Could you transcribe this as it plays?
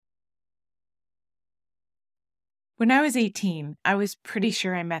When I was 18, I was pretty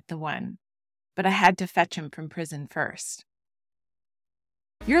sure I met the one, but I had to fetch him from prison first.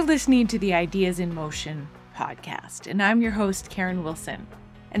 You're listening to the Ideas in Motion podcast, and I'm your host, Karen Wilson.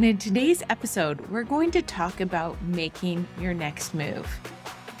 And in today's episode, we're going to talk about making your next move.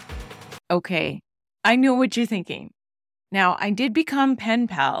 Okay, I know what you're thinking. Now, I did become pen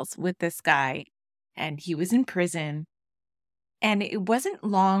pals with this guy, and he was in prison. And it wasn't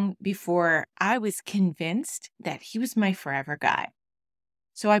long before I was convinced that he was my forever guy.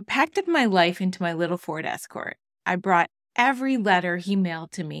 So I packed up my life into my little Ford Escort. I brought every letter he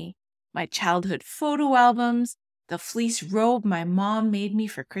mailed to me, my childhood photo albums, the fleece robe my mom made me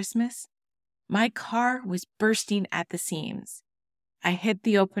for Christmas. My car was bursting at the seams. I hit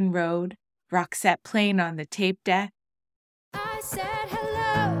the open road, Roxette playing on the tape deck. I said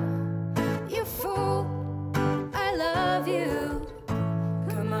hello, you fool, I love you.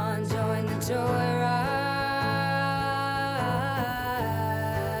 Come on, join the joyride.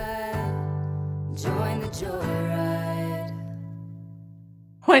 Join the joyride.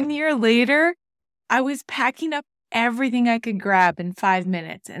 1 year later, I was packing up everything I could grab in 5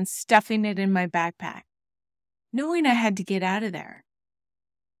 minutes and stuffing it in my backpack, knowing I had to get out of there.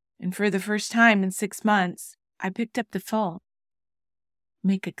 And for the first time in 6 months, I picked up the phone,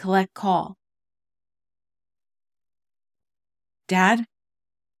 make a collect call. Dad,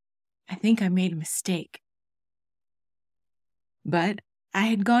 I think I made a mistake. But I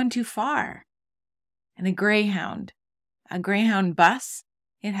had gone too far. And a Greyhound bus,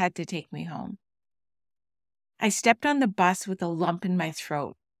 it had to take me home. I stepped on the bus with a lump in my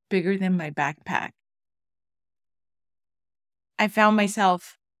throat, bigger than my backpack. I found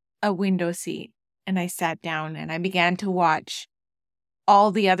myself a window seat, and I sat down and I began to watch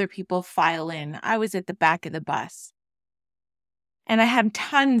all the other people file in. I was at the back of the bus. And I had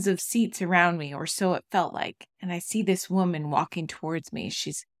tons of seats around me, or so it felt like. And I see this woman walking towards me.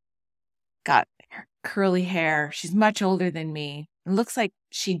 She's got curly hair. She's much older than me. It looks like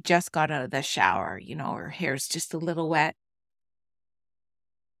she just got out of the shower. Her hair's just a little wet.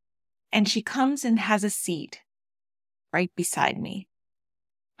 And she comes and has a seat right beside me.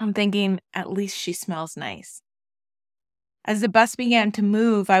 I'm thinking, at least she smells nice. As the bus began to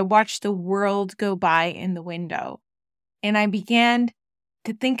move, I watched the world go by in the window. And I began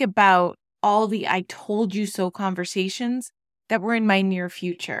to think about all the I told you so conversations that were in my near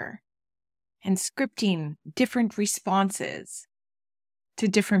future and scripting different responses to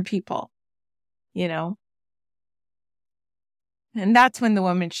different people, And that's when the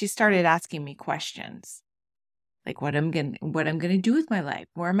woman, she started asking me questions. Like what I'm going to do with my life.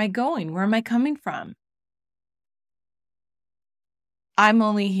 Where am I going? Where am I coming from? I'm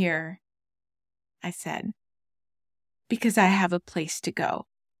only here, I said, because I have a place to go.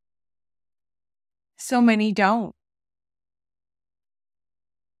 So many don't.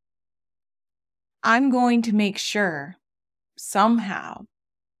 I'm going to make sure, somehow,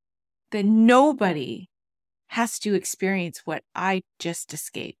 that nobody has to experience what I just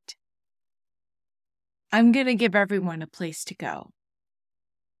escaped. I'm going to give everyone a place to go.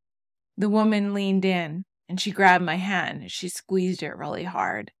 The woman leaned in and she grabbed my hand. She squeezed it really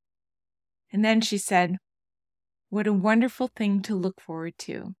hard. And then she said, "What a wonderful thing to look forward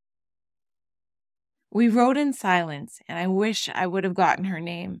to." We rode in silence, and I wish I would have gotten her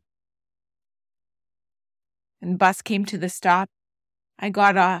name. And the bus came to the stop. I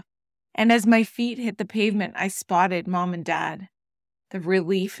got off, and as my feet hit the pavement, I spotted Mom and Dad. The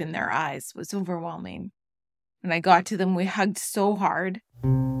relief in their eyes was overwhelming. When I got to them, we hugged so hard.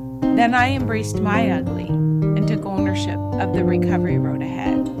 Then I embraced my ugly and took ownership of the recovery road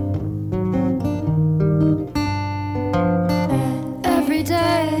ahead. Every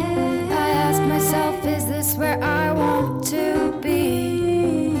day I ask myself, is this where I want to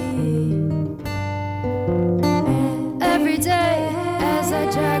be? Every day as I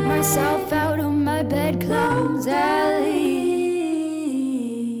drag myself out of my bedclothes alley.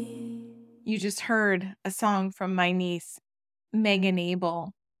 You just heard a song from my niece, Megan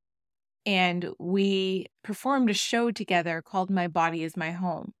Abel, and we performed a show together called My Body Is My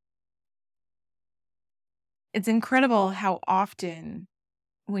Home. It's incredible how often,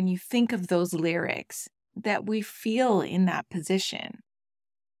 when you think of those lyrics, that we feel in that position.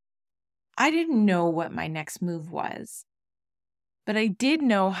 I didn't know what my next move was, but I did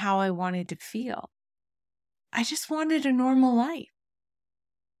know how I wanted to feel. I just wanted a normal life.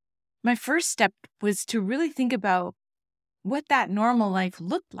 My first step was to really think about what that normal life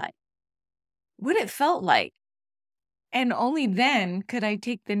looked like, what it felt like, and only then could I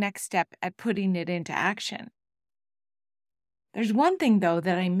take the next step at putting it into action. There's one thing, though,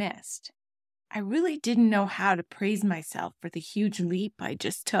 that I missed. I really didn't know how to praise myself for the huge leap I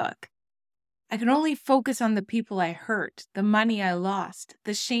just took. I could only focus on the people I hurt, the money I lost,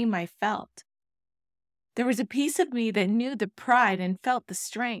 the shame I felt. There was a piece of me that knew the pride and felt the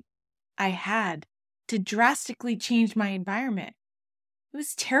strength I had to drastically change my environment. It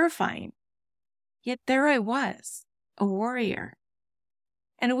was terrifying. Yet there I was, a warrior.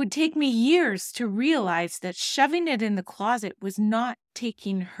 And it would take me years to realize that shoving it in the closet was not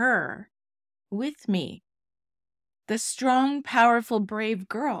taking her with me. The strong, powerful, brave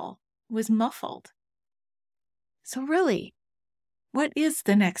girl was muffled. So really, what is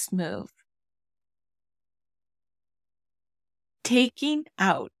the next move? Taking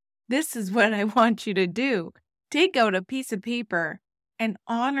out. This is what I want you to do. Take out a piece of paper and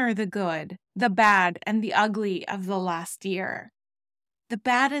honor the good, the bad, and the ugly of the last year. The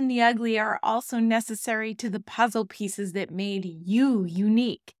bad and the ugly are also necessary to the puzzle pieces that made you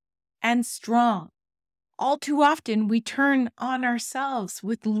unique and strong. All too often, we turn on ourselves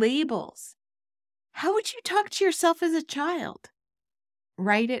with labels. How would you talk to yourself as a child?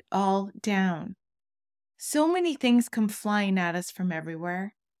 Write it all down. So many things come flying at us from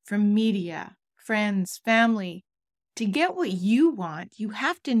everywhere, from media, friends, family. To get what you want, you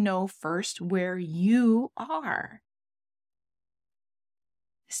have to know first where you are.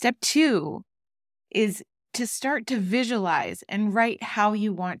 Step 2 is to start to visualize and write how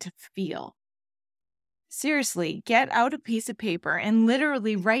you want to feel. Seriously, get out a piece of paper and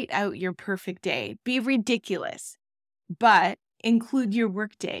literally write out your perfect day. Be ridiculous, but include your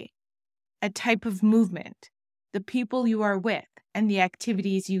workday, a type of movement, the people you are with, and the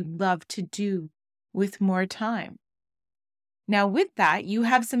activities you love to do with more time. Now, with that, you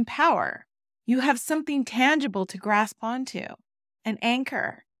have some power. You have something tangible to grasp onto, an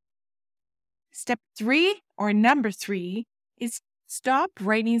anchor. Step 3, or number 3, is stop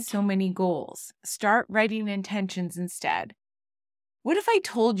writing so many goals. Start writing intentions instead. What if I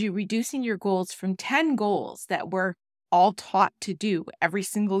told you reducing your goals from 10 goals that we're all taught to do every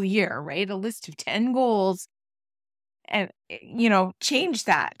single year, right? A list of 10 goals, and, change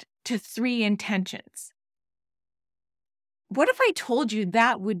that to 3 intentions. What if I told you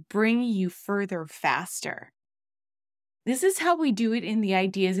that would bring you further faster? This is how we do it in the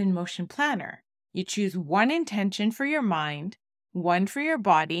Ideas in Motion Planner. You choose 1 intention for your mind, 1 for your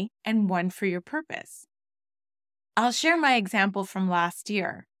body, and 1 for your purpose. I'll share my example from last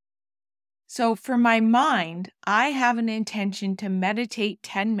year. So for my mind, I have an intention to meditate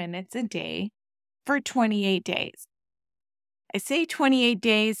 10 minutes a day for 28 days. I say 28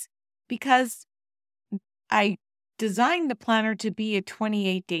 days because I designed the planner to be a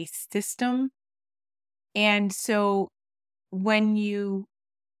 28-day system. And so when you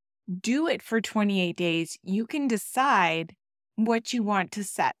do it for 28 days, you can decide what you want to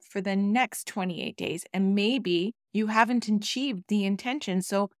set for the next 28 days. And maybe you haven't achieved the intention,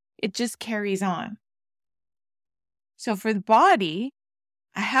 so it just carries on. So for the body,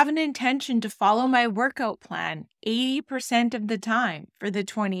 I have an intention to follow my workout plan 80% of the time for the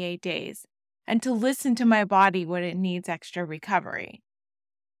 28 days and to listen to my body when it needs extra recovery.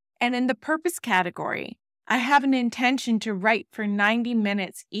 And in the purpose category, I have an intention to write for 90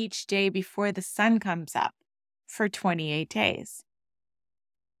 minutes each day before the sun comes up for 28 days.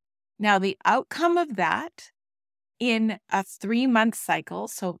 Now, the outcome of that in a 3-month cycle,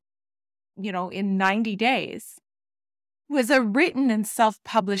 so, in 90 days, was a written and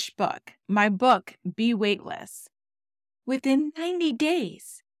self-published book, my book, Be Weightless, within 90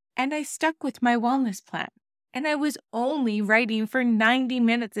 days. And I stuck with my wellness plan. And I was only writing for 90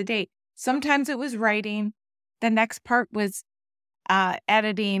 minutes a day. Sometimes it was writing. The next part was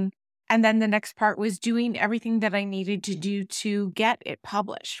editing. And then the next part was doing everything that I needed to do to get it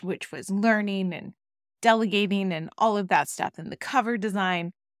published, which was learning and delegating and all of that stuff and the cover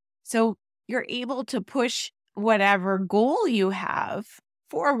design. So you're able to push whatever goal you have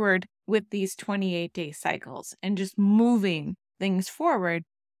forward with these 28-day cycles and just moving things forward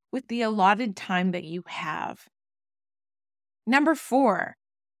with the allotted time that you have. Number 4,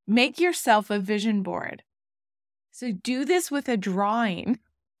 make yourself a vision board. So do this with a drawing.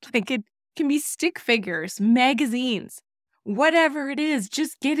 Like it can be stick figures, magazines, whatever it is,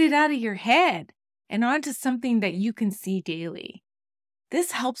 just get it out of your head and onto something that you can see daily.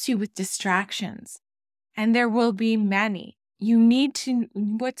 This helps you with distractions, and there will be many.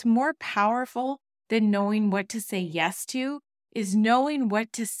 What's more powerful than knowing what to say yes to is knowing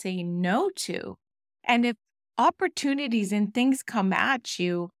what to say no to. And if opportunities and things come at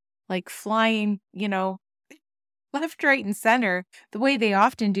you, like flying, left, right, and center, the way they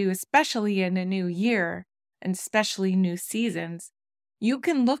often do, especially in a new year and especially new seasons, You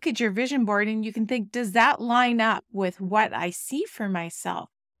can look at your vision board and you can think, does that line up with what I see for myself?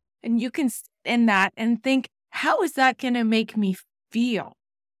 And you can sit in that and think, how is that going to make me feel?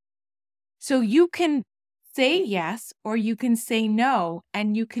 So you can say yes, or you can say no,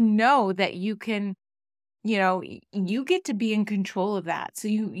 and you can know that you can, you get to be in control of that. So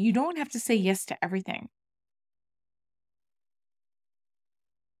you don't have to say yes to everything.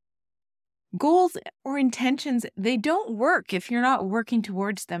 Goals or intentions, they don't work if you're not working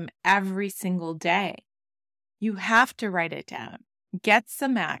towards them every single day. You have to write it down. Get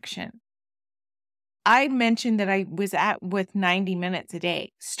some action. I mentioned that I was with 90 minutes a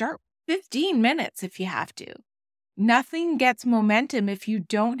day. Start 15 minutes if you have to. Nothing gets momentum if you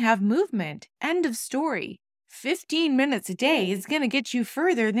don't have movement. End of story. 15 minutes a day is going to get you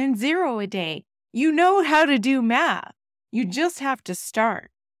further than 0 a day. You know how to do math. You just have to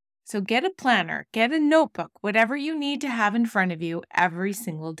start. So get a planner, get a notebook, whatever you need to have in front of you every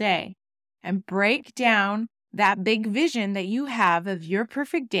single day, and break down that big vision that you have of your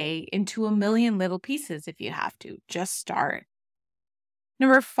perfect day into a million little pieces if you have to. Just start.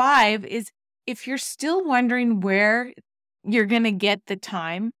 Number 5 is, if you're still wondering where you're going to get the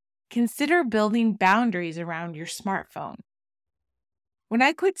time, consider building boundaries around your smartphone. When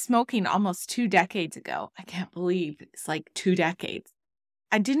I quit smoking almost 2 decades ago, I can't believe it's like 2 decades,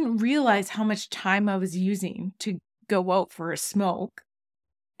 I didn't realize how much time I was using to go out for a smoke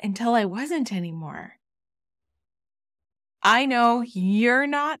until I wasn't anymore. I know you're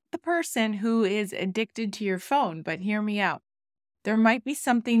not the person who is addicted to your phone, but hear me out. There might be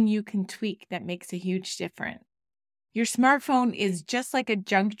something you can tweak that makes a huge difference. Your smartphone is just like a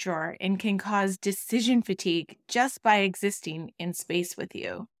junk drawer and can cause decision fatigue just by existing in space with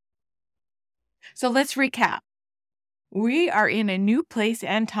you. So let's recap. We are in a new place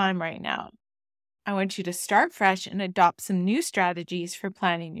and time right now. I want you to start fresh and adopt some new strategies for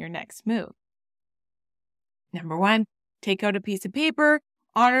planning your next move. Number 1, take out a piece of paper,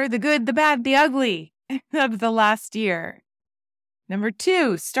 honor the good, the bad, the ugly of the last year. Number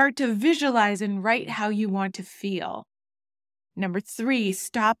 2, start to visualize and write how you want to feel. Number 3,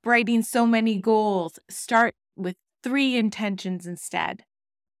 stop writing so many goals. Start with 3 intentions instead.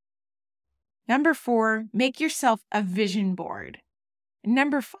 Number 4, make yourself a vision board. And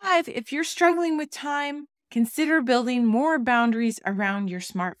number 5, if you're struggling with time, consider building more boundaries around your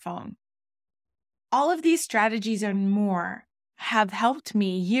smartphone. All of these strategies and more have helped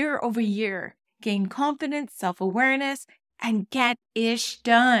me year over year gain confidence, self-awareness, and get ish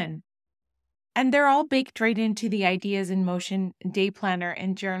done. And they're all baked right into the Ideas in Motion day planner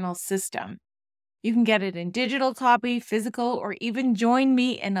and journal system. You can get it in digital copy, physical, or even join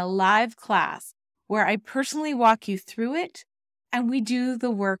me in a live class where I personally walk you through it and we do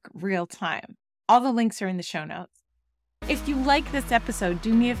the work real time. All the links are in the show notes. If you like this episode,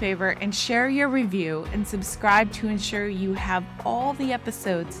 do me a favor and share your review and subscribe to ensure you have all the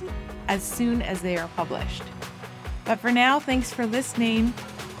episodes as soon as they are published. But for now, thanks for listening.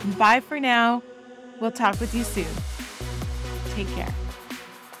 Bye for now. We'll talk with you soon. Take care.